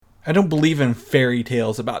I don't believe in fairy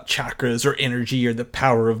tales about chakras or energy or the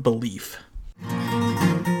power of belief. A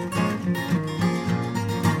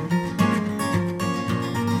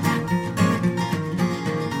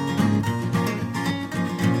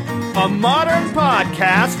modern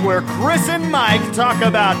podcast where Chris and Mike talk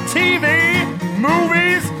about TV,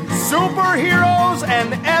 movies, superheroes,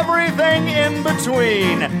 and everything in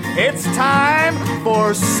between. It's time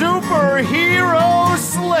for Superhero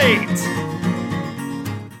Slate.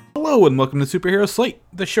 Hello and welcome to Superhero Slate,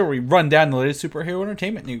 the show where we run down the latest superhero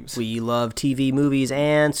entertainment news. We love TV, movies,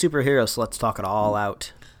 and superheroes, so let's talk it all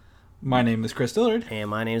out. My name is Chris Dillard. And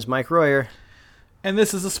my name is Mike Royer. And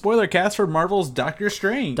this is a spoiler cast for Marvel's Doctor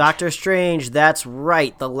Strange. Doctor Strange, that's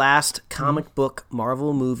right, the last comic book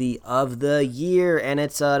Marvel movie of the year, and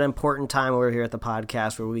it's an important time over here at the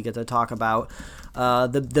podcast where we get to talk about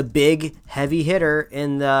the big heavy hitter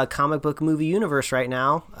in the comic book movie universe right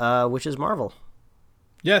now, which is Marvel.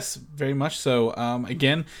 Yes, very much so.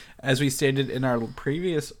 Again, as we stated in our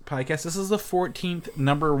previous podcast, this is the 14th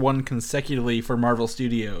number one consecutively for Marvel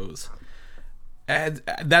Studios. And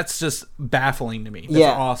that's just baffling to me. That's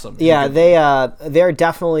awesome. Yeah, they're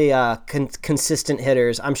definitely consistent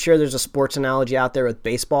hitters. I'm sure there's a sports analogy out there with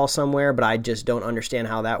baseball somewhere, but I just don't understand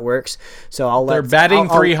how that works. So they're batting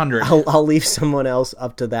 300. I'll leave someone else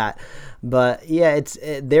up to that. But yeah,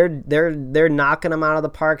 they're knocking them out of the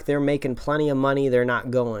park. They're making plenty of money. They're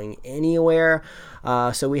not going anywhere.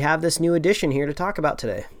 So we have this new addition here to talk about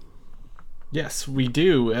today. Yes, we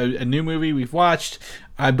do. A new movie we've watched.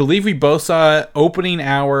 I believe we both saw opening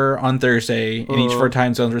hour on Thursday in each of our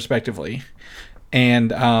time zones, respectively.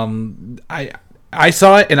 And I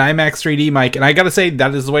saw it in IMAX 3D, Mike, and I got to say,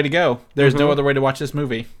 that is the way to go. There's no other way to watch this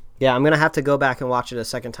movie. Yeah, I'm going to have to go back and watch it a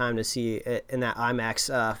second time to see it in that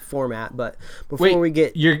IMAX format. But before we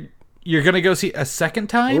get... You're going to go see a second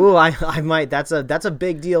time? Ooh, I might. That's a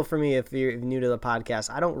big deal for me if you're new to the podcast.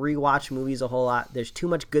 I don't rewatch movies a whole lot. There's too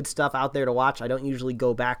much good stuff out there to watch. I don't usually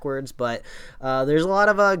go backwards, but there's a lot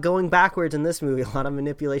of going backwards in this movie, a lot of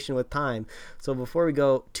manipulation with time. So before we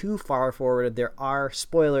go too far forward, there are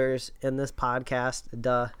spoilers in this podcast.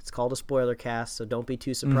 Duh, it's called a spoiler cast, so don't be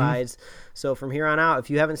too surprised. So from here on out, if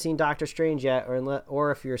you haven't seen Doctor Strange yet, or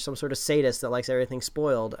if you're some sort of sadist that likes everything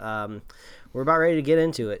spoiled, we're about ready to get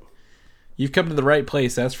into it. You've come to the right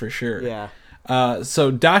place, that's for sure. Yeah. So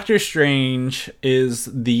Doctor Strange is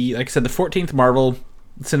like I said, the 14th Marvel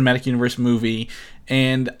Cinematic Universe movie,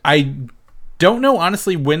 and I don't know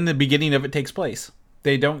honestly when the beginning of it takes place.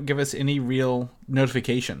 They don't give us any real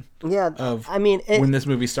notification of when this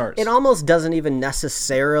movie starts. It almost doesn't even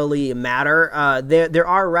necessarily matter. There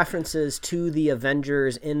are references to the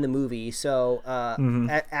Avengers in the movie, so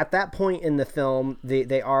at that point in the film,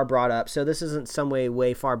 they are brought up. So this isn't some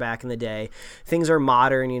way far back in the day. Things are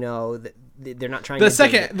modern, they're not trying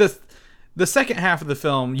to... The second half of the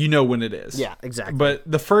film, you know when it is. Yeah, exactly. But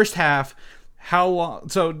the first half, how long...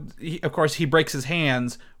 So, of course, he breaks his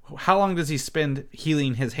hands. How long does he spend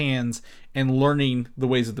healing his hands and learning the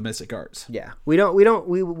ways of the mystic arts? Yeah, we don't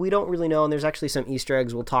really know, and there's actually some Easter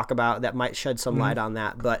eggs we'll talk about that might shed some light on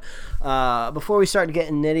that. But before we start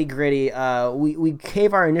getting nitty gritty, we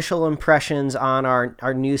gave our initial impressions on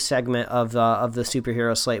our new segment of the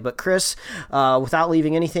superhero slate. But Chris, without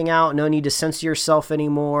leaving anything out, no need to censor yourself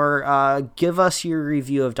anymore. Give us your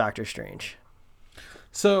review of Doctor Strange.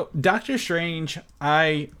 So, Doctor Strange,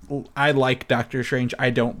 I like Doctor Strange. I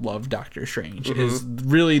don't love Doctor Strange is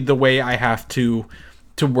really the way I have to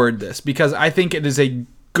word this, because I think it is a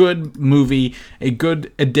good movie, a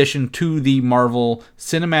good addition to the Marvel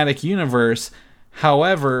Cinematic Universe.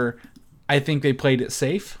 However, I think they played it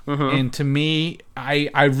safe. And to me,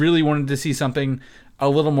 I really wanted to see something a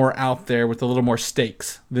little more out there with a little more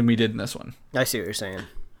stakes than we did in this one. I see what you're saying.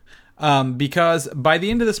 Because by the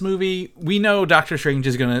end of this movie, we know Doctor Strange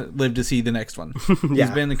is going to live to see the next one. Yeah. He's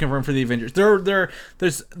been confirmed for the Avengers.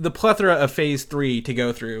 There's the plethora of Phase 3 to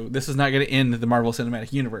go through. This is not going to end the Marvel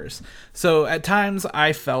Cinematic Universe. So at times,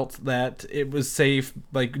 I felt that it was safe.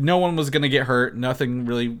 Like, no one was going to get hurt. Nothing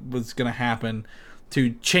really was going to happen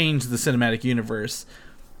to change the Cinematic Universe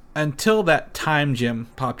until that time gem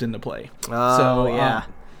popped into play. Oh, yeah.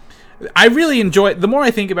 I really enjoy. The more I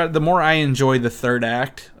think about it, the more I enjoy the third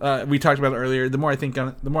act. We talked about it earlier. The more I think on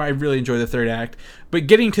it, the more I really enjoy the third act. But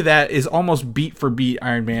getting to that is almost beat for beat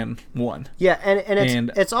Iron Man 1. Yeah,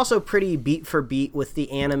 and it's also pretty beat for beat with the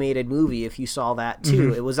animated movie, if you saw that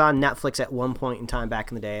too. It was on Netflix at one point in time back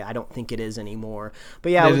in the day. I don't think it is anymore.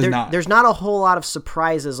 But yeah, there's not a whole lot of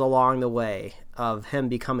surprises along the way of him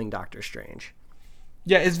becoming Doctor Strange.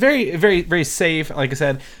 Yeah, it's very, very, very safe, like I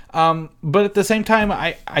said. But at the same time,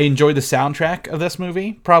 I enjoy the soundtrack of this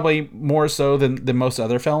movie, probably more so than most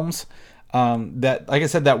other films. That, like I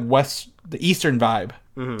said, the Eastern vibe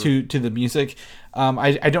to the music.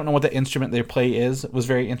 I don't know what the instrument they play is. It was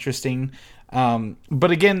very interesting.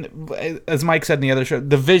 But again, as Mike said in the other show,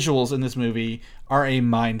 the visuals in this movie are a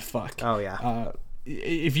mind fuck. Oh yeah.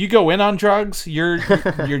 If you go in on drugs, you're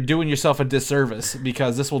doing yourself a disservice,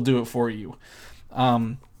 because this will do it for you.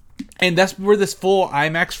 And that's where this full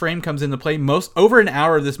IMAX frame comes into play. Over an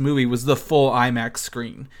hour of this movie was the full IMAX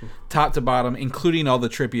screen, top to bottom, including all the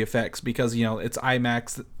trippy effects, because it's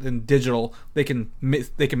IMAX and digital. They can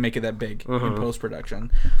make it that big in post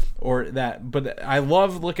production, or that. But I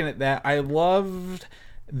love looking at that. I loved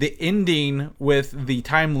the ending with the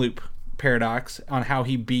time loop paradox on how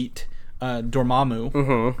he beat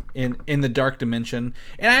Dormammu in the dark dimension.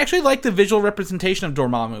 And I actually like the visual representation of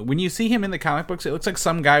Dormammu. When you see him in the comic books, it looks like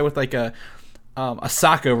some guy with like a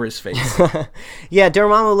sock over his face. Yeah,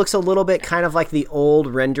 Dormammu looks a little bit kind of like the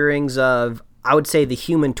old renderings of, I would say, the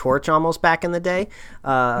Human Torch almost back in the day.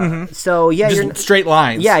 So yeah, just straight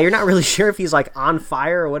lines. Yeah, you're not really sure if he's like on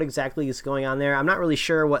fire or what exactly is going on there. I'm not really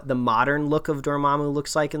sure what the modern look of Dormammu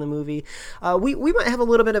looks like in the movie. We might have a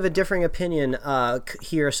little bit of a differing opinion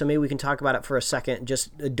here, so maybe we can talk about it for a second.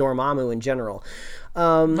 Just Dormammu in general.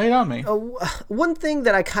 Lay it on me. One thing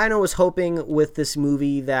that I kind of was hoping with this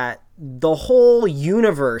movie, that the whole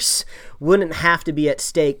universe wouldn't have to be at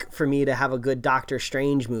stake for me to have a good Doctor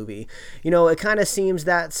Strange movie. It kind of seems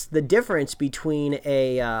that's the difference between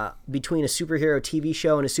a superhero TV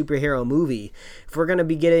show and a superhero movie. If we're going to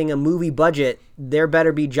be getting a movie budget, there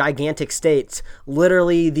better be gigantic stakes.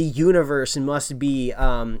 Literally, the universe must be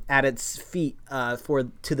at its feet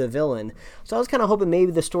to the villain. So I was kind of hoping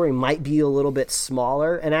maybe the story might be a little bit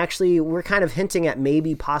smaller. And actually, we're kind of hinting at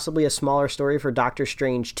maybe possibly a smaller story for Doctor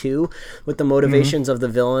Strange 2 with the motivations of the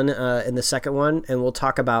villain in the second one. And we'll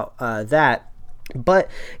talk about that. But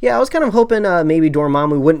yeah, I was kind of hoping maybe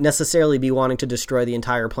Dormammu wouldn't necessarily be wanting to destroy the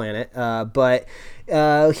entire planet, but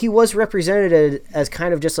he was represented as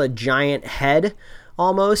kind of just a giant head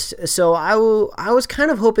almost. So I was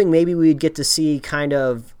kind of hoping maybe we'd get to see kind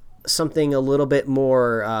of something a little bit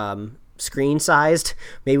more screen sized.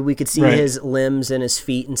 Maybe we could see his limbs and his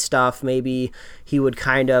feet and stuff. Maybe he would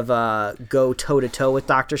kind of go toe to toe with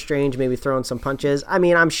Doctor Strange, maybe throwing some punches. I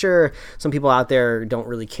mean, I'm sure some people out there don't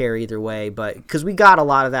really care either way, but because we got a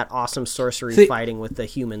lot of that awesome sorcery fighting with the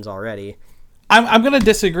humans already. I'm going to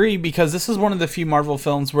disagree, because this is one of the few Marvel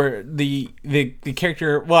films where the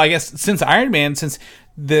character, well, I guess since Iron Man, since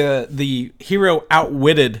the hero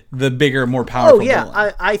outwitted the bigger, more powerful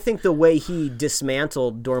villain. I think the way he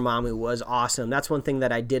dismantled Dormammu was awesome. That's one thing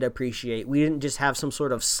that I did appreciate. We didn't just have some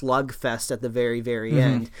sort of slugfest at the very, very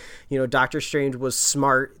end. Doctor Strange was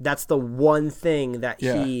smart. That's the one thing that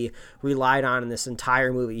he relied on in this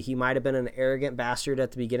entire movie. He might have been an arrogant bastard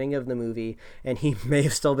at the beginning of the movie, and he may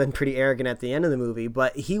have still been pretty arrogant at the end of the movie,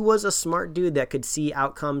 but he was a smart dude that could see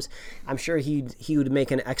outcomes. I'm sure he would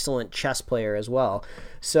make an excellent chess player as well.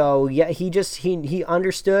 So yeah, he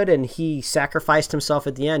understood, and he sacrificed himself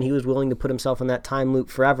at the end. He was willing to put himself in that time loop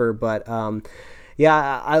forever. But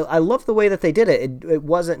yeah, I love the way that they did it. It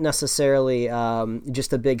wasn't necessarily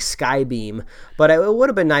just a big sky beam, but it would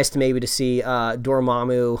have been nice to maybe see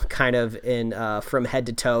Dormammu kind of in from head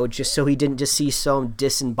to toe, just so he didn't just see so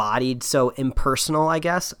disembodied, so impersonal. I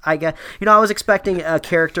guess I was expecting a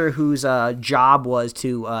character whose job was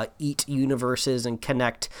to eat universes and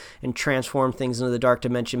connect and transform things into the dark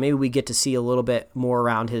dimension. Maybe we get to see a little bit more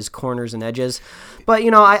around his corners and edges, but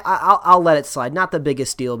I'll let it slide. Not the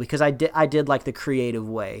biggest deal, because I did like the creative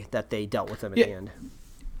way that they dealt with him at the end.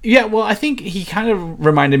 Yeah, well, I think he kind of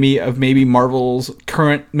reminded me of maybe Marvel's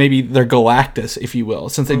current, maybe their Galactus, if you will.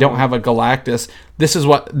 Since they don't have a Galactus, this is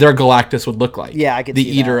what their Galactus would look like. Yeah, I could see the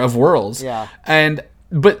Eater that. of Worlds. Yeah.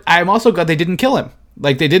 But I'm also glad they didn't kill him.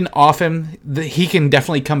 Like, they didn't off him. He can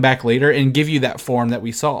definitely come back later and give you that form that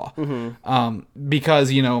we saw. Because,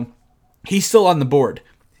 he's still on the board.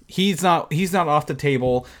 He's not off the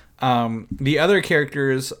table. The other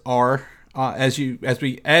characters are, as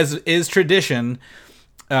is tradition,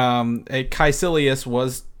 Caecilius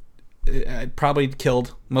was probably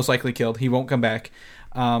killed, most likely killed. He won't come back.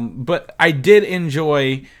 But I did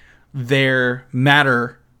enjoy their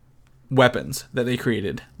matter weapons that they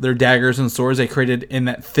created. Their daggers and swords they created in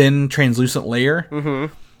that thin, translucent layer.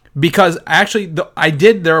 Because actually,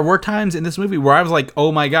 there were times in this movie where I was like,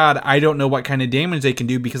 oh my god, I don't know what kind of damage they can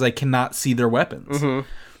do because I cannot see their weapons.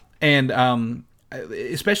 And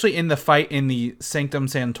especially in the fight in the Sanctum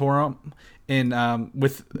Sanctorum in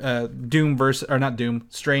with Doom versus, or not Doom,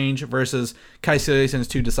 Strange versus Caecilius and his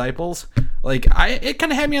two disciples. Like, it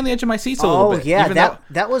kind of had me on the edge of my seats a little bit. Yeah,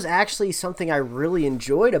 that was actually something I really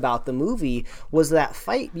enjoyed about the movie, was that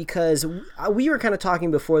fight, because we were kind of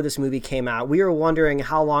talking before this movie came out. We were wondering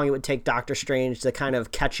how long it would take Doctor Strange to kind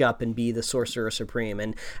of catch up and be the Sorcerer Supreme,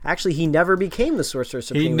 and actually he never became the Sorcerer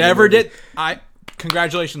Supreme. He never did.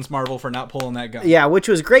 Congratulations, Marvel, for not pulling that gun. Yeah, which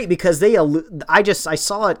was great, because I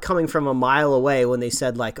saw it coming from a mile away when they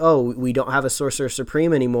said, like, oh, we don't have a Sorcerer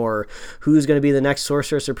Supreme anymore. Who's going to be the next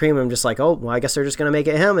Sorcerer Supreme? And I'm just like, oh, well, I guess they're just going to make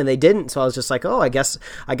it him. And they didn't. So I was just like, oh, I guess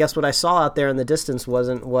what I saw out there in the distance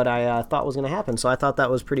wasn't what I thought was going to happen. So I thought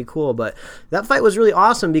that was pretty cool. But that fight was really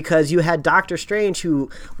awesome, because you had Doctor Strange, who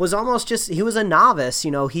was almost he was a novice.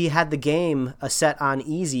 You know, he had the game set on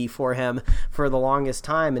easy for him for the longest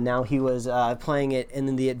time. And now he was playing it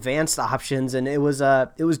in the advanced options, and it was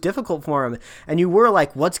difficult for him, and you were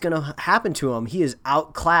like, what's gonna happen to him? He is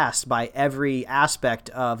outclassed by every aspect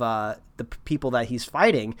of the people that he's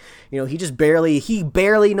fighting. You know, he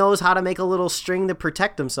barely knows how to make a little string to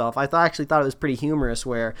protect himself. I actually thought it was pretty humorous,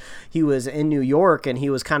 where he was in New York and he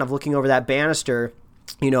was kind of looking over that banister,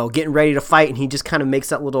 you know, getting ready to fight, and he just kind of makes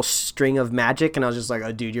that little string of magic, and I was just like,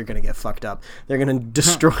 oh, dude, you're gonna get fucked up. They're gonna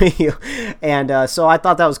destroy you. And so I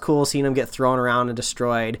thought that was cool, seeing him get thrown around and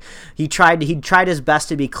destroyed. He tried his best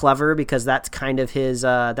to be clever, because that's kind of his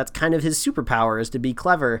superpower, is to be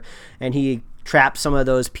clever, and he trapped some of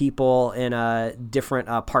those people in different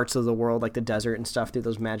parts of the world, like the desert and stuff, through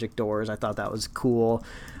those magic doors. I thought that was cool.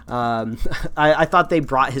 I thought they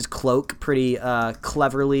brought his cloak pretty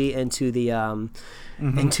cleverly into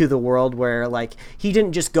the world, where, like, he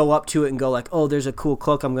didn't just go up to it and go like, oh, there's a cool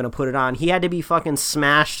cloak, I'm going to put it on. He had to be fucking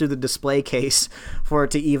smashed through the display case for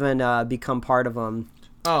it to even become part of him.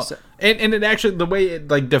 Oh, so, and it actually, the way it,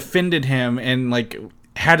 like, defended him and, like,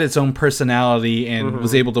 had its own personality and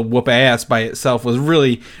was able to whoop ass by itself was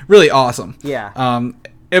really, really awesome. Yeah.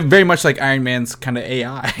 It very much like Iron Man's kind of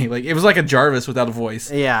AI. Like, it was like a Jarvis without a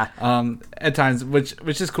voice. Yeah. At times,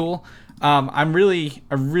 which is cool. I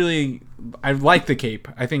like the cape.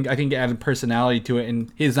 I think it added personality to it,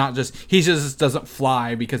 and he just doesn't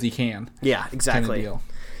fly because he can. Yeah, exactly. Kind of deal.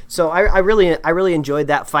 So I really enjoyed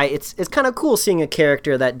that fight. It's kind of cool seeing a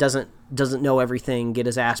character that doesn't know everything get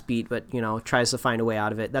his ass beat, but, you know, tries to find a way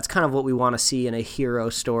out of it. That's kind of what we want to see in a hero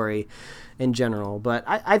story in general. But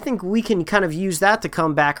I think we can kind of use that to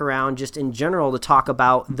come back around just in general to talk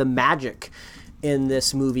about the magic in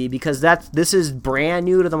this movie, because this is brand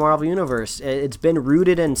new to the Marvel Universe. It's been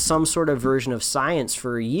rooted in some sort of version of science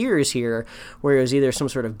for years here, where it was either some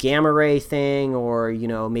sort of gamma ray thing, or, you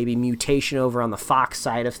know, maybe mutation over on the Fox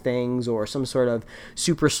side of things, or some sort of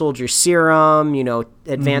super soldier serum, you know,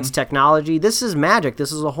 advanced technology. This is magic.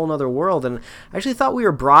 This is a whole nother world, and I actually thought we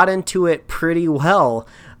were brought into it pretty well.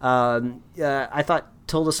 I thought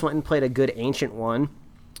Tilda Swinton played a good Ancient One.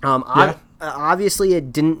 Obviously,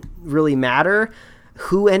 it didn't really matter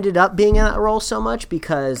who ended up being in that role so much,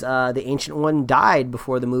 because the Ancient One died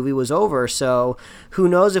before the movie was over. So who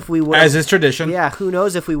knows if we would, as is tradition. Yeah, who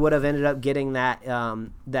knows if we would have ended up getting that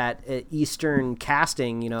Eastern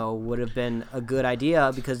casting? You know, would have been a good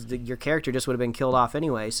idea, because your character just would have been killed off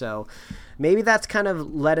anyway. So maybe that's kind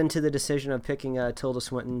of led into the decision of picking Tilda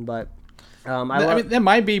Swinton, but. I mean, that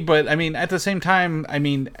might be, but I mean, at the same time, I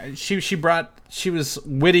mean, she was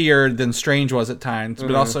wittier than Strange was at times,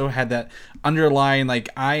 but also had that underlying, like,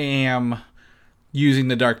 I am using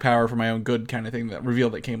the dark power for my own good kind of thing, that reveal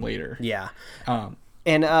that came later. Yeah.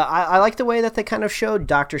 And I like the way that they kind of showed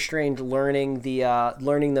Doctor Strange learning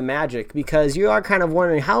the magic, because you are kind of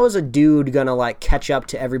wondering, how is a dude gonna, like, catch up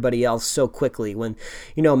to everybody else so quickly, when,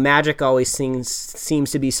 you know, magic always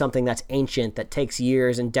seems to be something that's ancient, that takes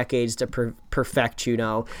years and decades to perfect. You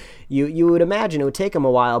know, you would imagine it would take him a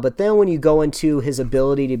while, but then when you go into his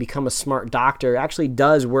ability to become a smart doctor, it actually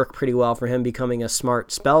does work pretty well for him becoming a smart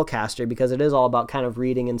spellcaster, because it is all about kind of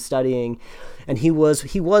reading and studying, and he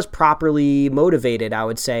was properly motivated, I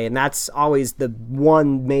would say, and that's always the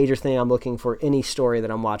one major thing I'm looking for any story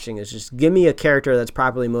that I'm watching, is just give me a character that's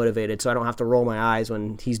properly motivated, so I don't have to roll my eyes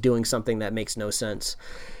when he's doing something that makes no sense.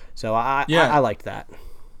 So I liked that.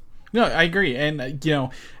 No, I agree, and you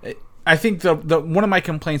know, I think the one of my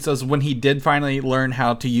complaints was when he did finally learn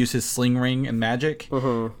how to use his sling ring and magic.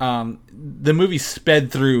 The movie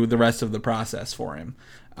sped through the rest of the process for him.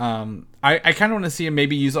 I kind of want to see him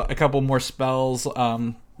maybe use a couple more spells,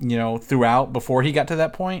 you know, throughout before he got to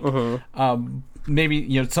that point. maybe,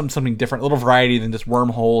 you know, something different, a little variety than just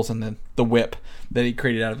wormholes and then the whip that he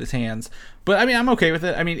created out of his hands. But I mean, I'm okay with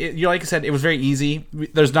it. I mean, you like I said, it was very easy.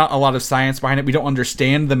 There's not a lot of science behind it. We don't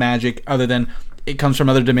understand the magic other than it comes from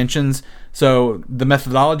other dimensions. So the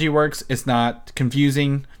methodology works. It's not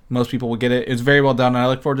confusing. Most people will get it. It's very well done. And I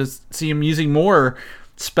look forward to see him using more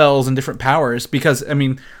spells and different powers, because I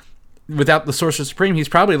mean, without the Sorcerer Supreme, he's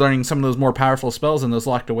probably learning some of those more powerful spells in those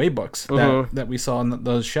locked away books that we saw in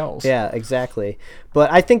those shelves. Yeah, exactly.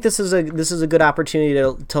 But I think this is a good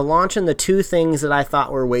opportunity to launch in the two things that I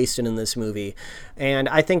thought were wasted in this movie, and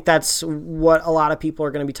I think that's what a lot of people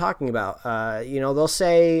are going to be talking about. You know, they'll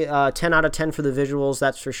say 10 out of 10 for the visuals,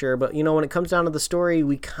 that's for sure. But you know, when it comes down to the story,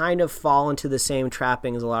 we kind of fall into the same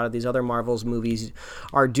trapping as a lot of these other Marvel's movies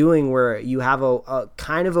are doing, where you have a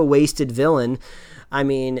kind of a wasted villain. I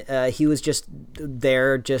mean, he was just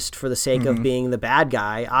there just for the sake of being the bad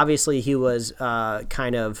guy. Obviously, he was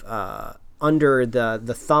kind of under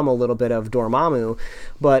the thumb a little bit of Dormammu,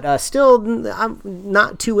 but still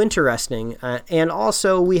not too interesting. And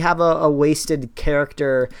also, we have a wasted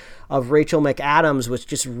character of Rachel McAdams, which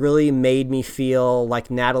just really made me feel like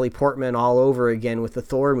Natalie Portman all over again with the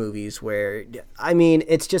Thor movies, where, I mean,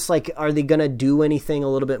 it's just like, are they going to do anything a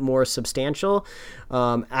little bit more substantial?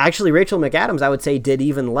 Actually, Rachel McAdams, I would say, did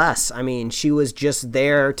even less. I mean, she was just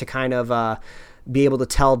there to kind of be able to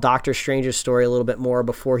tell Doctor Strange's story a little bit more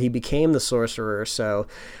before he became the Sorcerer. So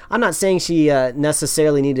I'm not saying she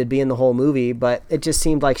necessarily needed to be in the whole movie, but it just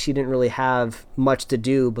seemed like she didn't really have much to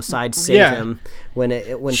do besides save him when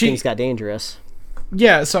things got dangerous.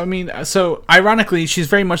 Yeah, so I mean, so ironically, she's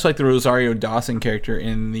very much like the Rosario Dawson character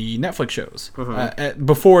in the Netflix shows.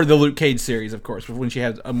 Before the Luke Cage series, of course, when she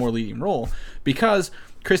had a more leading role, because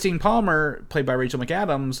Christine Palmer, played by Rachel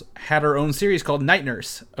McAdams, had her own series called Night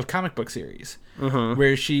Nurse, of comic book series,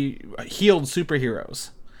 where she healed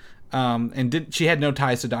superheroes, and she had no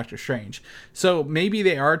ties to Doctor Strange. So maybe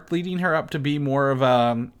they are leading her up to be more of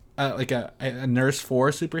a nurse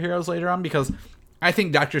for superheroes later on, because I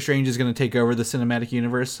think Doctor Strange is going to take over the cinematic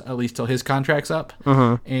universe, at least till his contract's up.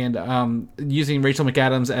 And using Rachel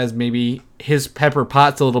McAdams as maybe his Pepper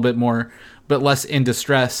Potts a little bit more, but less in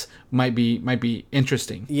distress, might be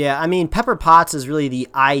interesting. Yeah, I mean, Pepper Potts is really the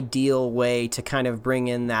ideal way to kind of bring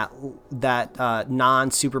in that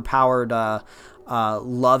non-superpowered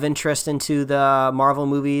love interest into the Marvel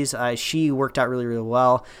movies. She worked out really, really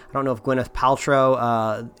well. I don't know if Gwyneth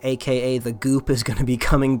Paltrow, a.k.a. the Goop, is going to be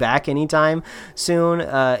coming back anytime soon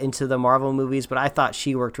into the Marvel movies, but I thought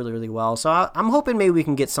she worked really, really well. So I'm hoping maybe we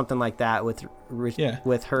can get something like that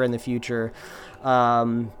with her in the future.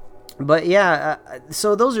 But yeah,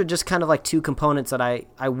 so those are just kind of like two components that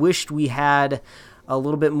I wished we had a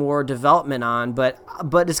little bit more development on, but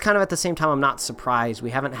it's kind of at the same time, I'm not surprised. We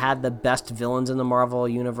haven't had the best villains in the Marvel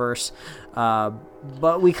universe,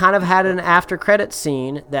 but we kind of had an after credits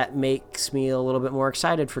scene that makes me a little bit more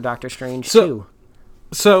excited for Doctor Strange too.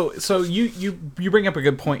 So you bring up a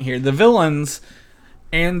good point here. The villains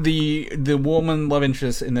and the woman love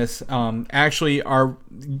interest in this actually are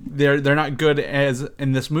they're not good as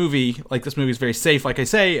in this movie. Like, this movie is very safe, like I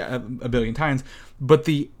say a billion times, but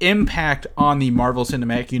the impact on the Marvel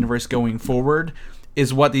Cinematic Universe going forward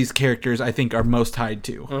is what these characters, I think, are most tied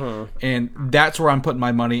to. And that's where I'm putting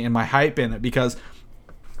my money and my hype in it, because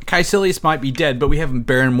Caecilius might be dead, but we have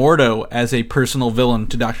Baron Mordo as a personal villain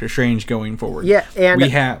to Doctor Strange going forward. Yeah, and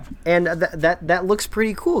that looks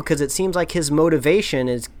pretty cool, because it seems like his motivation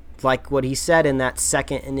is like what he said in that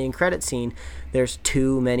second ending credit scene. There's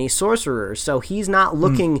too many sorcerers, so he's not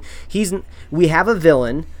looking. We have a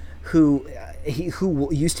villain who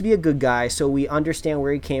used to be a good guy, so we understand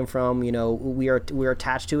where he came from. You know, we're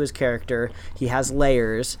attached to his character. He has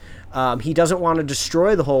layers. He doesn't want to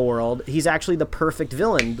destroy the whole world. He's actually the perfect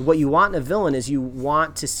villain. What you want in a villain is you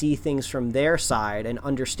want to see things from their side and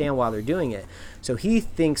understand why they're doing it. So he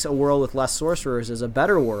thinks a world with less sorcerers is a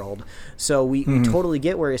better world. So we totally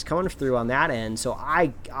get where he's coming through on that end. So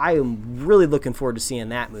I am really looking forward to seeing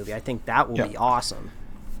that movie. I think that will be awesome.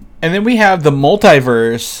 And then we have the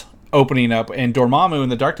multiverse opening up, and Dormammu in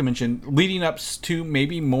the Dark Dimension, leading up to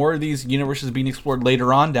maybe more of these universes being explored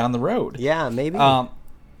later on down the road. Yeah, maybe.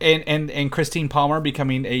 And Christine Palmer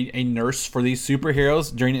becoming a nurse for these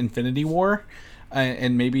superheroes during Infinity War,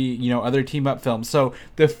 and maybe other team up films. So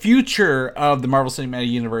the future of the Marvel Cinematic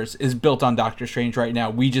Universe is built on Doctor Strange right now.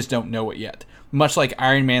 We just don't know it yet. Much like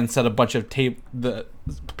Iron Man set a bunch of the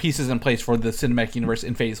pieces in place for the Cinematic Universe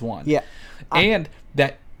in Phase 1. Yeah, and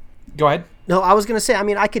that. Go ahead. No, I was going to say, I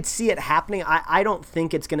mean, I could see it happening. I don't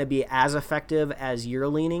think it's going to be as effective as you're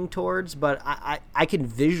leaning towards, but I can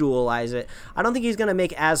visualize it. I don't think he's going to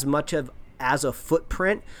make as much of as a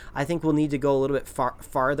footprint. I think we'll need to go a little bit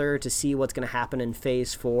farther to see what's going to happen in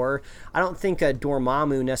Phase 4. I don't think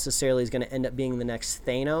Dormammu necessarily is going to end up being the next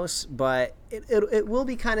Thanos, but it will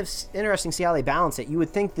be kind of interesting to see how they balance it. You would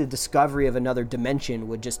think the discovery of another dimension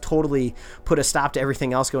would just totally put a stop to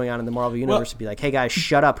everything else going on in the Marvel Universe. Well, be like, hey guys,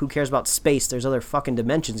 shut up. Who cares about space? There's other fucking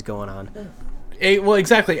dimensions going on. Well,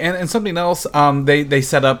 exactly. And something else they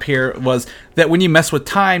set up here was that when you mess with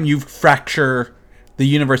time, you fracture the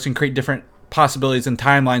universe and create different possibilities and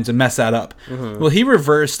timelines and mess that up. Mm-hmm. Well, he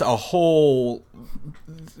reversed a whole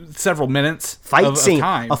several minutes of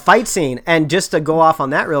time. A fight scene. And just to go off on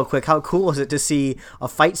that real quick, how cool is it to see a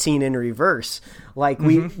fight scene in reverse? Like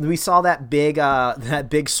we saw that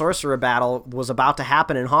big sorcerer battle was about to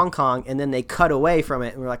happen in Hong Kong, and then they cut away from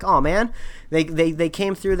it, and we're like, oh man, they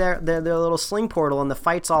came through their little sling portal and the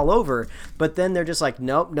fight's all over. But then they're just like,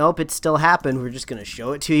 nope, it still happened. We're just gonna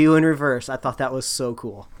show it to you in reverse. I thought that was so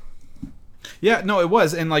cool. Yeah, no, it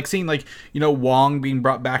was. And like seeing Wong being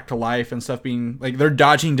brought back to life and stuff, being like they're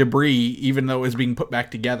dodging debris even though it was being put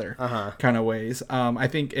back together kind of ways. I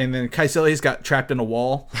think, and then Kaecilius got trapped in a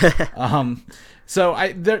wall. So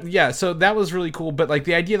so that was really cool. But like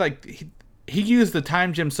the idea, he used the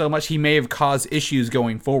time gem so much, he may have caused issues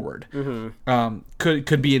going forward. Mm-hmm.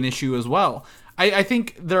 Could be an issue as well. I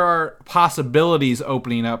think there are possibilities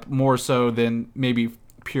opening up more so than maybe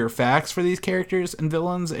pure facts for these characters and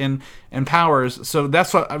villains and powers. So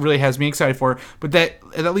that's what really has me excited for. But that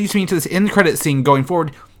leads me to this end credit scene going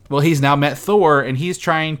forward. Well, he's now met Thor, and he's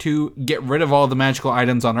trying to get rid of all the magical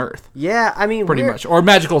items on Earth. Yeah, I mean... Pretty much. Or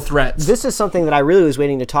magical threats. This is something that I really was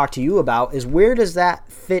waiting to talk to you about, is where does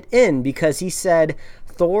that fit in? Because he said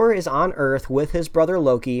Thor is on Earth with his brother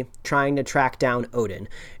Loki trying to track down Odin.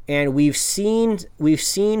 And we've seen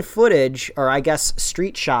footage, or I guess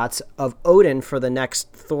street shots, of Odin for the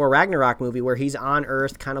next Thor Ragnarok movie where he's on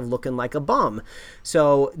Earth kind of looking like a bum.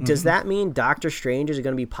 So does that mean Doctor Strange is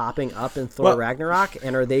going to be popping up in Thor Ragnarok?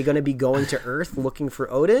 And are they going to be going to Earth looking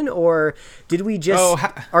for Odin? Or did we just...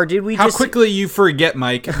 How quickly you forget,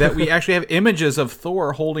 Mike, that we actually have images of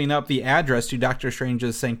Thor holding up the address to Doctor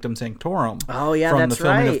Strange's Sanctum Sanctorum. Oh, yeah, from that's the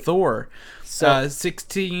filming right. of Thor. So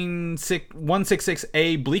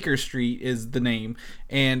 166A Bleecker Street is the name,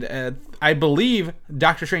 and I believe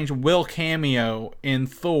Doctor Strange will cameo in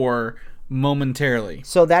Thor momentarily.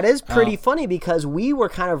 So that is pretty funny, because we were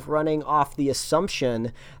kind of running off the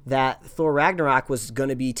assumption that Thor Ragnarok was going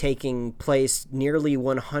to be taking place nearly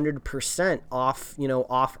 100%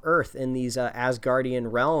 off Earth in these Asgardian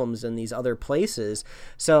realms and these other places.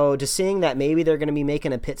 So to seeing that maybe they're going to be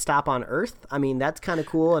making a pit stop on Earth, I mean, that's kind of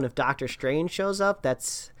cool. And if Doctor Strange shows up,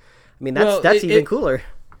 that's even cooler.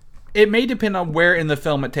 It may depend on where in the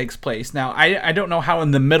film it takes place. Now, I don't know how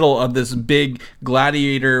in the middle of this big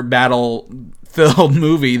gladiator battle-filled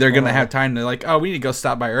movie they're going to have time to we need to go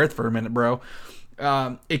stop by Earth for a minute, bro.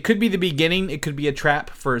 It could be the beginning. It could be a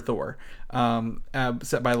trap for Thor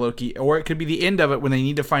set by Loki. Or it could be the end of it when they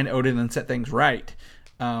need to find Odin and set things right.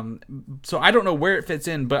 So I don't know where it fits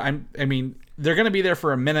in, but I mean, they're going to be there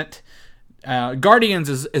for a minute. Guardians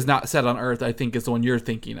is not set on Earth, I think, is the one you're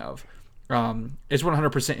thinking of. It's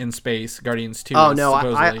 100% in space. Guardians 2. Oh no,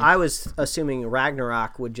 I was assuming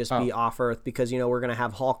Ragnarok would just be off Earth, because we're gonna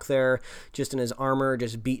have Hulk there, just in his armor,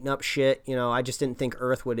 just beating up shit. I just didn't think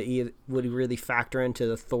Earth would really factor into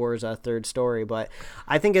the Thor's third story. But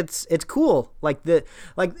I think it's cool.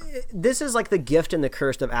 This is like the gift and the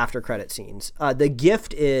curse of after credit scenes. The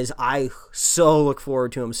gift is I so look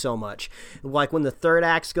forward to him so much. Like when the third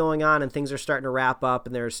act's going on and things are starting to wrap up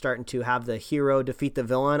and they're starting to have the hero defeat the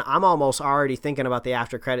villain, I'm almost already thinking about the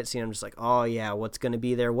after credit scene. I'm just like, oh yeah, what's going to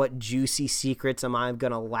be there? What juicy secrets am I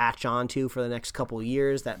going to latch onto for the next couple of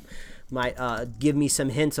years that might give me some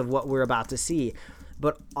hints of what we're about to see?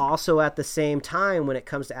 But also at the same time, when it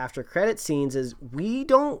comes to after credit scenes, is we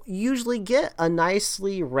don't usually get a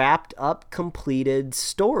nicely wrapped up, completed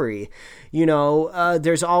story.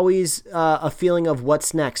 There's always a feeling of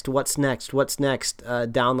what's next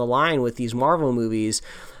down the line with these Marvel movies.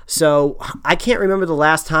 So I can't remember the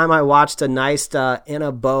last time I watched a nice in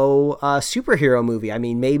a bow superhero movie. I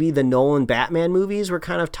mean, maybe the Nolan Batman movies were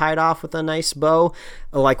kind of tied off with a nice bow,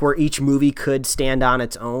 like where each movie could stand on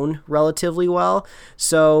its own relatively well.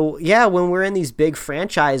 So yeah, when we're in these big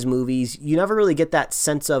franchise movies, you never really get that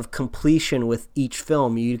sense of completion with each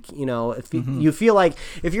film. You feel like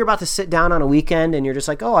if you're about to sit down on a weekend and you're just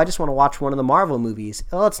like, oh, I just want to watch one of the Marvel movies.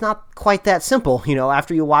 Well, it's not quite that simple.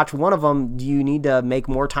 After you watch one of them, do you need to make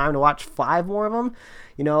more time to watch 5 more of them?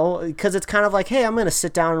 Because it's kind of like, hey, I'm going to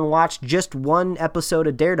sit down and watch just one episode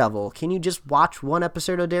of Daredevil. Can you just watch one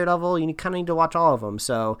episode of Daredevil? You kind of need to watch all of them.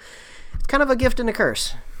 So it's kind of a gift and a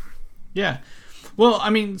curse. Yeah. Well, I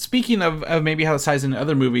mean, speaking of maybe how this ties into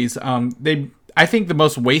other movies, I think the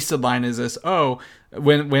most wasted line is this.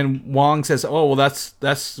 When Wong says, "Oh, well,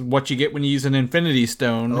 that's what you get when you use an Infinity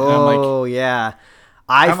Stone." And Oh, yeah.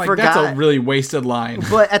 I forgot. That's a really wasted line.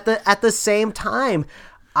 But at the same time,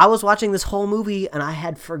 I was watching this whole movie and I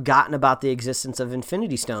had forgotten about the existence of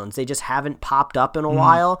Infinity Stones. They just haven't popped up in a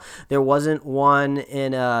while. There wasn't one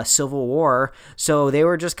in Civil War, so they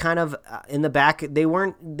were just kind of in the back. They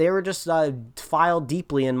were just filed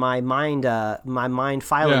deeply in my mind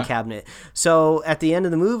filing cabinet. So at the end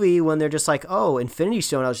of the movie, when they're just like, "Oh, Infinity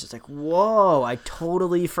Stone," I was just like, "Whoa!" I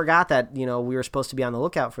totally forgot that we were supposed to be on the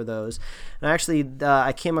lookout for those. And actually,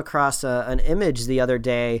 I came across an image the other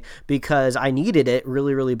day because I needed it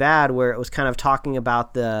really bad, where it was kind of talking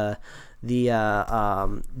about the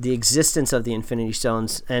existence of the Infinity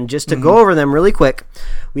Stones. And just to go over them really quick,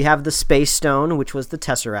 we have the Space Stone, which was the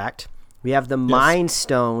Tesseract. We have the Mind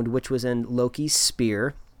Stone, which was in Loki's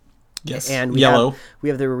spear. Yes, and we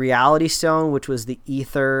have the Reality Stone, which was the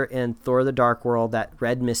ether in Thor: The Dark World, that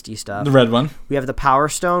red misty stuff. The red one. We have the Power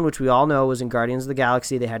Stone, which we all know was in Guardians of the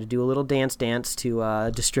Galaxy. They had to do a little dance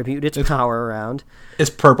to distribute its power around. It's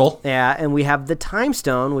purple. Yeah, and we have the Time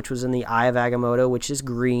Stone, which was in the Eye of Agamotto, which is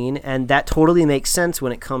green, and that totally makes sense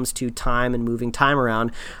when it comes to time and moving time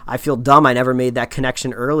around. I feel dumb I never made that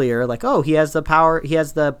connection earlier. Like, oh, he has the power, he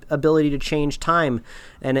has the ability to change time,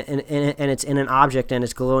 and it's in an object and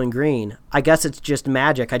it's glowing green. I guess it's just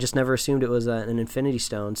magic. I just never assumed it was an Infinity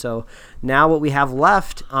Stone. So now what we have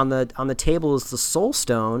left on the table is the Soul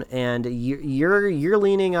Stone, and you're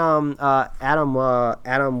leaning Adam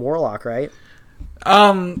Warlock, right?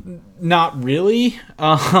 Not really.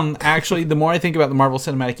 Actually, the more I think about the Marvel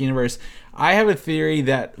Cinematic Universe, I have a theory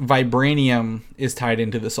that vibranium is tied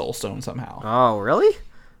into the Soul Stone somehow. Oh, really?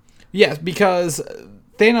 Yes, because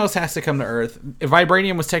Thanos has to come to Earth.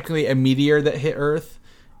 Vibranium was technically a meteor that hit Earth,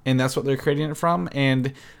 and that's what they're creating it from.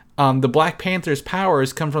 And the Black Panther's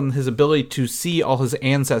powers come from his ability to see all his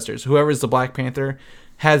ancestors. Whoever is the Black Panther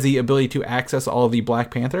has the ability to access all of the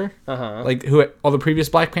Black Panther, like all the previous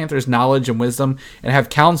Black Panther's knowledge and wisdom, and have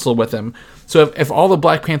counsel with him. So if all the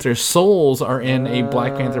Black Panther's souls are in a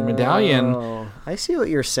Black Panther medallion, I see what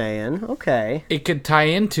you're saying. Okay, it could tie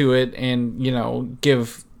into it and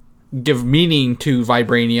give meaning to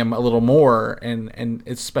vibranium a little more and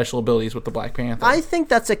its special abilities with the Black Panther. I think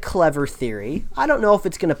that's a clever theory. I don't know if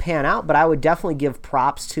it's going to pan out, but I would definitely give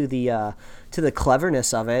props to the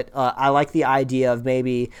cleverness of it. I like the idea of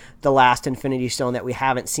maybe the last Infinity Stone that we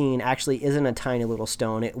haven't seen actually isn't a tiny little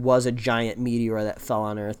stone. It was a giant meteor that fell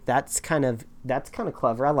on Earth. That's kind of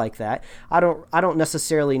clever. I like that. I don't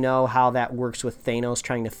necessarily know how that works with Thanos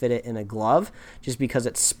trying to fit it in a glove, just because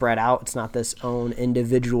it's spread out. It's not this own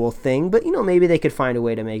individual thing, but maybe they could find a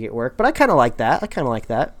way to make it work. But I kind of like that.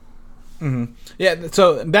 Mm-hmm. Yeah,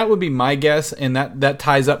 so that would be my guess, and that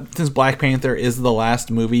ties up, since Black Panther is the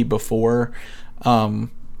last movie before,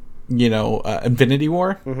 Infinity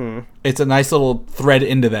War. Mm-hmm. It's a nice little thread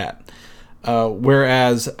into that.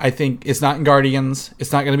 Whereas I think it's not in Guardians,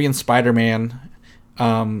 it's not going to be in Spider-Man,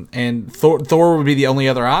 and Thor would be the only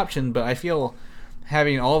other option. But I feel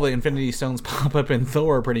having all the Infinity Stones pop up in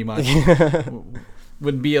Thor pretty much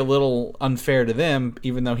would be a little unfair to them,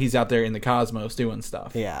 even though he's out there in the cosmos doing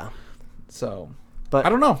stuff. Yeah. So, but I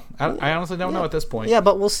don't know. I honestly don't know at this point. Yeah,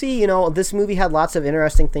 but we'll see. This movie had lots of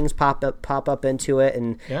interesting things pop up into it,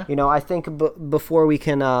 and I think before we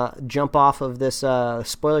can jump off of this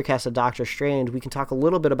spoiler cast of Doctor Strange, we can talk a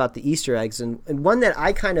little bit about the Easter eggs, and one that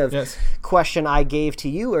I kind of question I gave to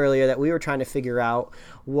you earlier that we were trying to figure out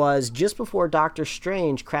was just before Doctor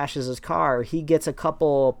Strange crashes his car, he gets a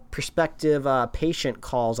couple prospective patient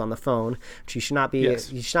calls on the phone, which you should not be.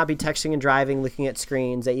 Yes. You should not be texting and driving, looking at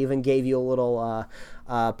screens. They even gave you a little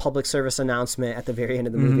public service announcement at the very end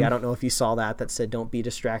of the movie. I don't know if you saw that said, "Don't be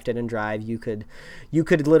distracted and drive. You could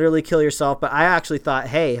literally kill yourself." But I actually thought,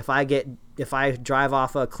 hey, if I drive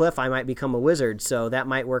off a cliff, I might become a wizard. So that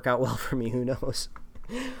might work out well for me. Who knows?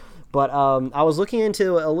 But I was looking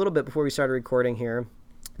into a little bit before we started recording here.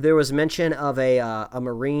 There was mention of a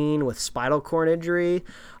Marine with spinal cord injury.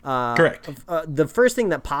 Correct. The first thing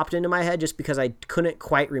that popped into my head, just because I couldn't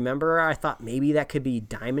quite remember, I thought maybe that could be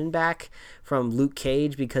Diamondback from Luke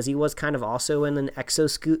Cage, because he was kind of also in an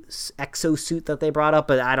exosuit that they brought up,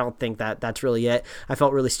 but I don't think that's really it. I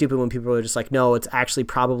felt really stupid when people were just like, no, it's actually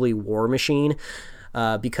probably War Machine.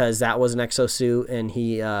 Because that was an exosuit, and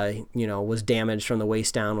he, was damaged from the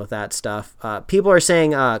waist down with that stuff. People are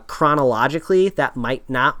saying chronologically that might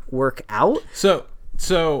not work out. So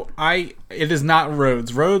it is not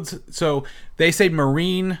Rhodes. So they say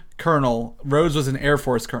Marine Colonel. Rhodes was an Air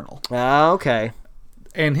Force Colonel. Okay.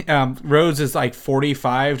 And Rhodes is like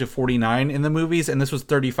 45 to 49 in the movies, and this was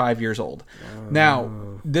 35 years old. Now,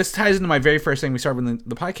 this ties into my very first thing we started with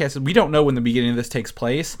the podcast. We don't know when the beginning of this takes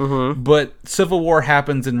place, but Civil War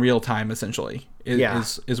happens in real time, essentially,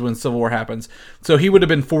 is when Civil War happens. So he would have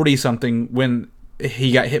been 40-something when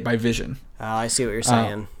he got hit by Vision. Oh, I see what you're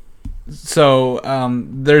saying. So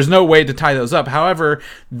there's no way to tie those up. However,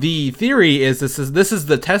 the theory is this is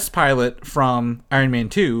the test pilot from Iron Man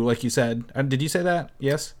 2, like you said. Did you say that?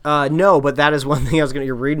 Yes? No, but that is one thing I was going to...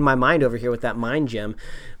 You're reading my mind over here with that mind gem.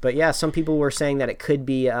 But yeah, some people were saying that it could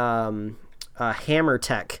be Hammer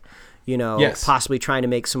Tech, possibly trying to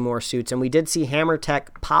make some more suits. And we did see Hammer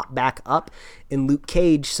Tech pop back up in Luke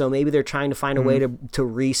Cage, so maybe they're trying to find a way to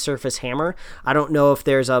resurface Hammer. I don't know if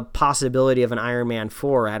there's a possibility of an Iron Man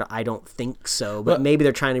 4. I don't think so, but maybe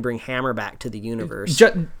they're trying to bring Hammer back to the universe.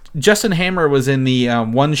 Justin Hammer was in the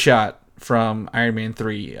one-shot from Iron Man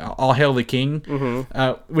 3, All Hail the King,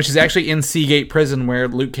 which is actually in Seagate Prison where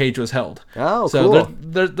Luke Cage was held. Oh, so cool.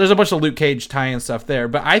 There's a bunch of Luke Cage tie-in stuff there,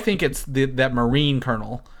 but I think it's that Marine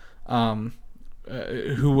colonel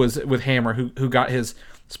who was with Hammer who got his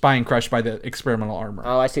spine crushed by the experimental armor.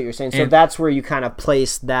 Oh, I see what you're saying. So that's where you kind of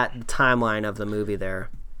place that timeline of the movie there.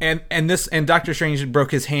 And Doctor Strange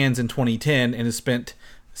broke his hands in 2010 and has spent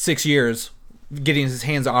 6 years getting his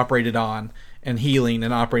hands operated on and healing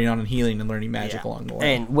and operating on and healing and learning magic along the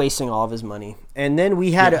way. And wasting all of his money. And then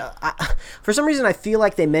we had, for some reason, I feel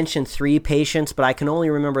like they mentioned 3 patients, but I can only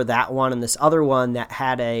remember that one and this other one that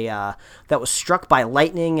had that was struck by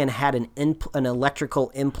lightning and had an electrical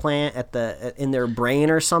implant in their brain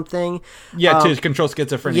or something. Yeah, to control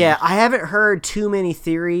schizophrenia. Yeah, I haven't heard too many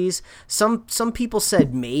theories. Some people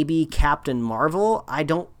said maybe Captain Marvel. I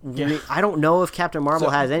don't know if Captain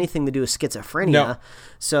Marvel has anything to do with schizophrenia. No.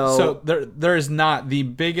 So there is not. The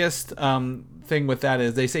biggest thing with that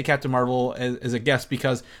is they say Captain Marvel is a guest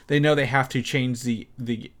because they know they have to change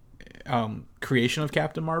the creation of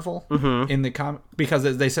Captain Marvel in the comic because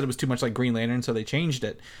they said it was too much like Green Lantern, so they changed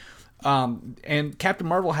it. And Captain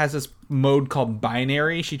Marvel has this mode called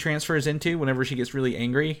binary she transfers into whenever she gets really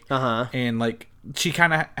angry. And like she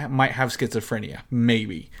kind of might have schizophrenia,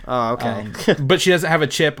 maybe. Oh, okay. But she doesn't have a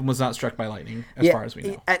chip and was not struck by lightning, as far as we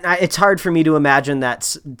know. And it's hard for me to imagine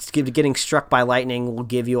that getting struck by lightning will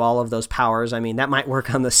give you all of those powers. I mean, that might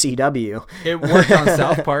work on the CW. It worked on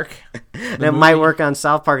South Park. It might work on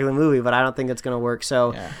South Park, the movie, but I don't think it's going to work.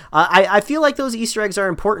 So I feel like those Easter eggs are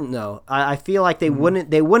important, though. I feel like they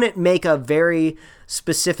wouldn't make a very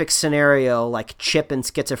specific scenario like chip and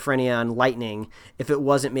schizophrenia and lightning if it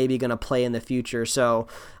wasn't maybe going to play in the future. So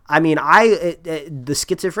I mean, the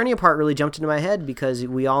schizophrenia part really jumped into my head because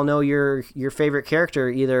we all know your favorite character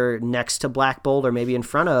either next to Black Bolt or maybe in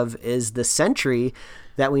front of is the Sentry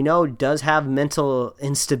that we know does have mental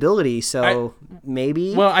instability. So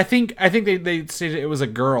maybe. Well, I think they stated it was a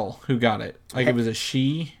girl who got it. Like it was a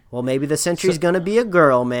she. Well, maybe the Sentry's going to be a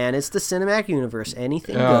girl, man. It's the cinematic universe.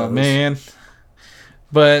 Anything goes. Oh, man.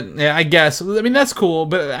 But yeah, I guess. I mean, that's cool.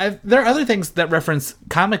 But there are other things that reference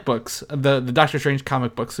comic books, the Doctor Strange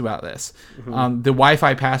comic books about this. The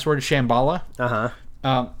Wi-Fi password Shambhala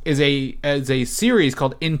is a series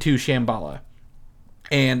called Into Shambhala,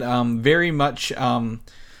 and very much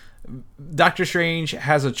Doctor Strange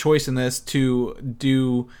has a choice in this to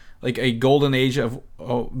do like a golden age of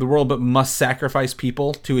the world, but must sacrifice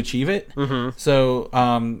people to achieve it. So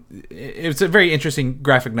it's a very interesting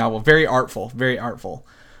graphic novel, very artful.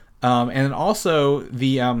 And also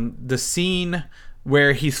the scene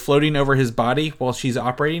where he's floating over his body while she's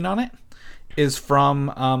operating on it is from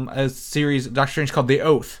a series Doctor Strange called The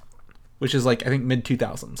Oath, which is like I think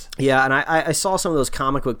mid-2000s. Yeah, and I saw some of those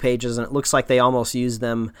comic book pages, and it looks like they almost use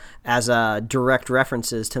them as direct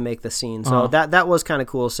references to make the scene. So that was kind of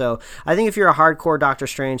cool. So I think if you're a hardcore Doctor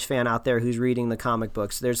Strange fan out there who's reading the comic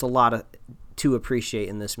books, there's a lot to appreciate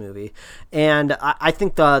in this movie. And I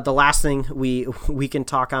think the last thing we can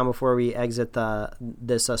talk on before we exit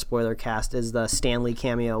this spoiler cast is the Stan Lee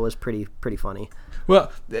cameo was pretty funny.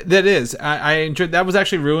 Well, that is. I enjoyed. That was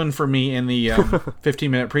actually ruined for me in the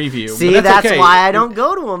 15-minute preview. See, that's okay. Why I don't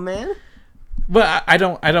go to them, man. But I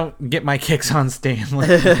don't get my kicks on Stanley.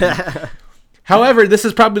 However, this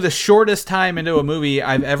is probably the shortest time into a movie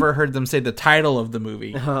I've ever heard them say the title of the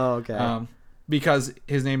movie. Oh, okay. Because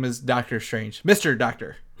his name is Doctor Strange, Mr.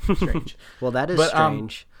 Doctor Strange. Well, that is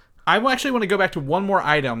strange. I actually want to go back to one more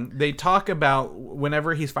item. They talk about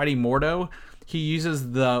whenever he's fighting Mordo, he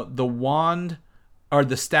uses the wand or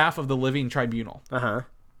the staff of the Living Tribunal.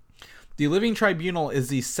 The Living Tribunal is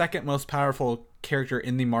the second most powerful character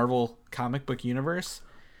in the Marvel comic book universe,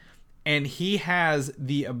 and he has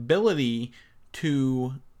the ability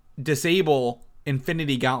to disable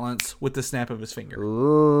Infinity Gauntlets with the snap of his finger.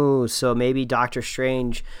 Ooh, so maybe Doctor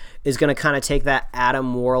Strange is going to kind of take that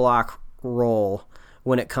Adam Warlock role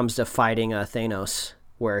when it comes to fighting Thanos,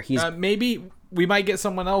 where he's... maybe we might get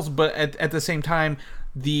someone else, but at the same time,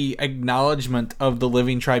 the acknowledgement of the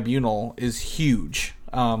Living Tribunal is huge.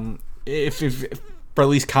 If for at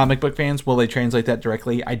least comic book fans, will they translate that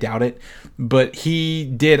directly? I doubt it. But he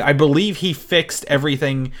did. I believe he fixed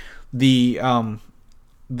everything the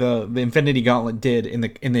Infinity Gauntlet did in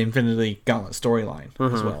the Infinity Gauntlet storyline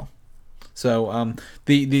as well. So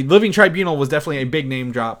the Living Tribunal was definitely a big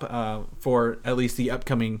name drop for at least the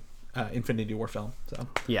upcoming Infinity War film. So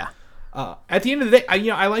yeah. At the end of the day,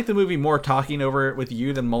 I like the movie more talking over it with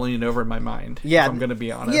you than mulling it over in my mind. Yeah, if I'm going to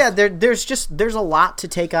be honest. Yeah, there's a lot to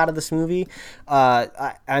take out of this movie.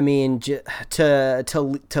 I mean,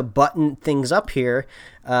 to button things up here,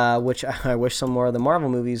 which I wish some more of the Marvel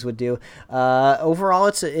movies would do.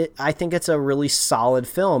 Overall, I think it's a really solid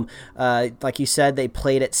film. Like you said, they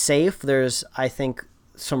played it safe. There's, I think,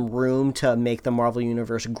 some room to make the Marvel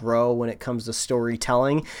Universe grow when it comes to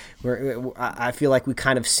storytelling. I feel like we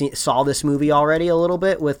kind of saw this movie already a little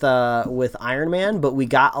bit with Iron Man, but we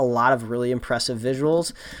got a lot of really impressive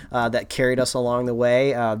visuals that carried us along the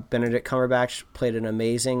way. Benedict Cumberbatch played an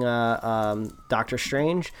amazing Doctor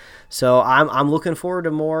Strange, so I'm looking forward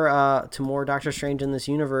to more Doctor Strange in this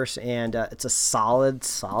universe, and it's a solid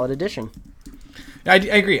addition. I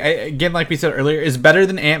agree. Again, like we said earlier, it's better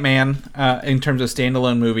than Ant-Man in terms of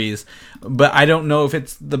standalone movies, but I don't know if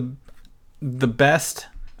it's the best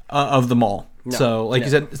of them all. No, so, like you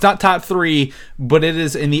said, it's not top 3, but it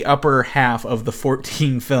is in the upper half of the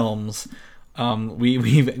 14 films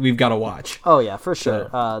we've got to watch. Oh yeah, for sure.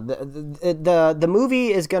 So. The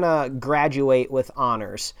movie is gonna graduate with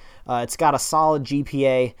honors. It's got a solid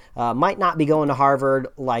GPA. Might not be going to Harvard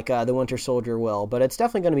like The Winter Soldier will, but it's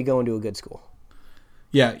definitely going to be going to a good school.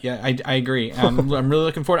 Yeah, I agree. I'm really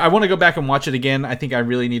looking forward. I want to go back and watch it again. I think I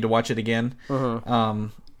really need to watch it again.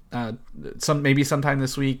 Maybe sometime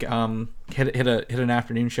this week. Hit an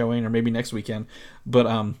afternoon showing, or maybe next weekend.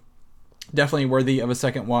 But definitely worthy of a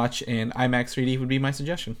second watch. And IMAX 3D would be my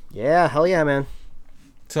suggestion. Yeah, hell yeah, man.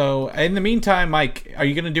 So, in the meantime, Mike, are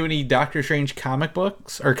you going to do any Doctor Strange comic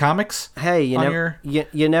books or comics? Hey, you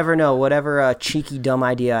never know. Whatever cheeky, dumb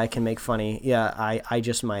idea I can make funny, yeah, I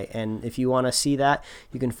just might. And if you want to see that,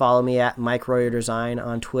 you can follow me at Mike Royer Design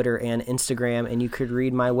on Twitter and Instagram, and you could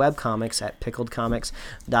read my webcomics at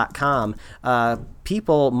pickledcomics.com.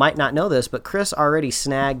 People might not know this, but Chris already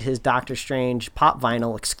snagged his Doctor Strange pop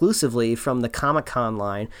vinyl exclusively from the Comic-Con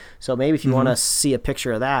line. So maybe if you want to see a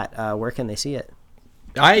picture of that, where can they see it?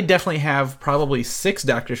 I definitely have probably 6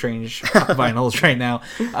 Doctor Strange vinyls right now.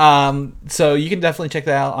 So you can definitely check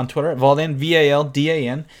that out on Twitter at Valdan,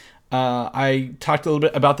 VALDAN. I talked a little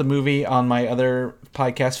bit about the movie on my other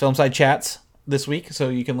podcast, Filmside Chats, this week, so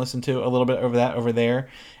you can listen to a little bit over that over there.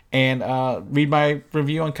 And read my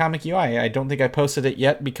review on Comic UI. I don't think I posted it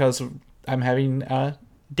yet because I'm having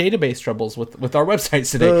database troubles with our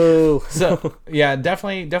websites today. Oh. So, yeah,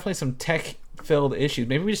 definitely some tech-filled issues.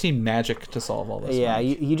 Maybe we just need magic to solve all this. Yeah,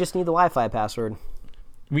 you just need the Wi-Fi password.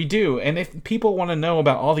 We do. And if people want to know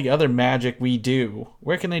about all the other magic we do,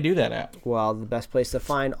 where can they do that at? Well, the best place to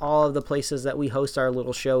find all of the places that we host our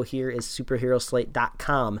little show here is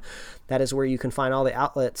superheroslate.com. That is where you can find all the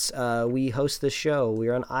outlets. We host this show.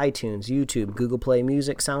 We're on iTunes, YouTube, Google Play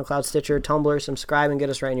Music, SoundCloud, Stitcher, Tumblr. Subscribe and get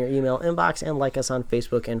us right in your email inbox, and like us on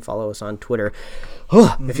Facebook and follow us on Twitter.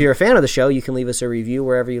 If you're a fan of the show, you can leave us a review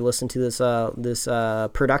wherever you listen to this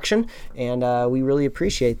production, and we really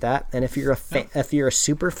appreciate that. And if you're a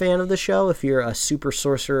super fan of the show, if you're a super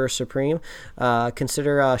sorcerer supreme,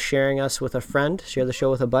 consider sharing us with a friend. Share the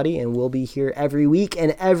show with a buddy, and we'll be here every week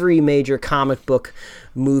and every major comic book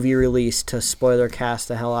movie release to spoiler cast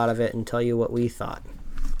the hell out of it and tell you what we thought.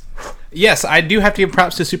 Yes, I do have to give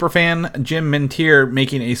props to superfan Jim Mintier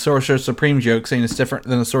making a Sorcerer Supreme joke, saying it's different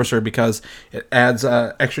than a sorcerer because it adds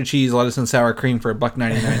extra cheese, lettuce, and sour cream for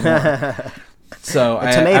 $1.99 more. So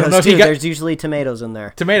tomatoes I don't know if too. There's usually tomatoes in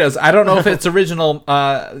there. Tomatoes. I don't know if it's original,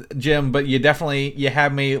 Jim, but you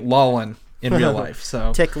have me lolling in real life.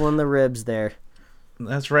 So tickling the ribs there.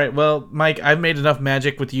 That's right. Well, Mike, I've made enough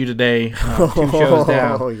magic with you today. 2 shows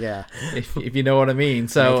down. Oh yeah. If you know what I mean.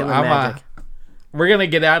 So we're gonna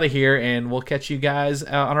get out of here, and we'll catch you guys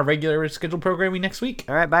on our regular scheduled programming next week.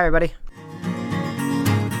 All right, bye everybody.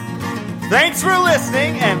 Thanks for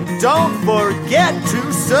listening, and don't forget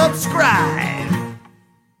to subscribe.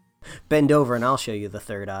 Bend over and I'll show you the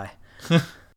third eye.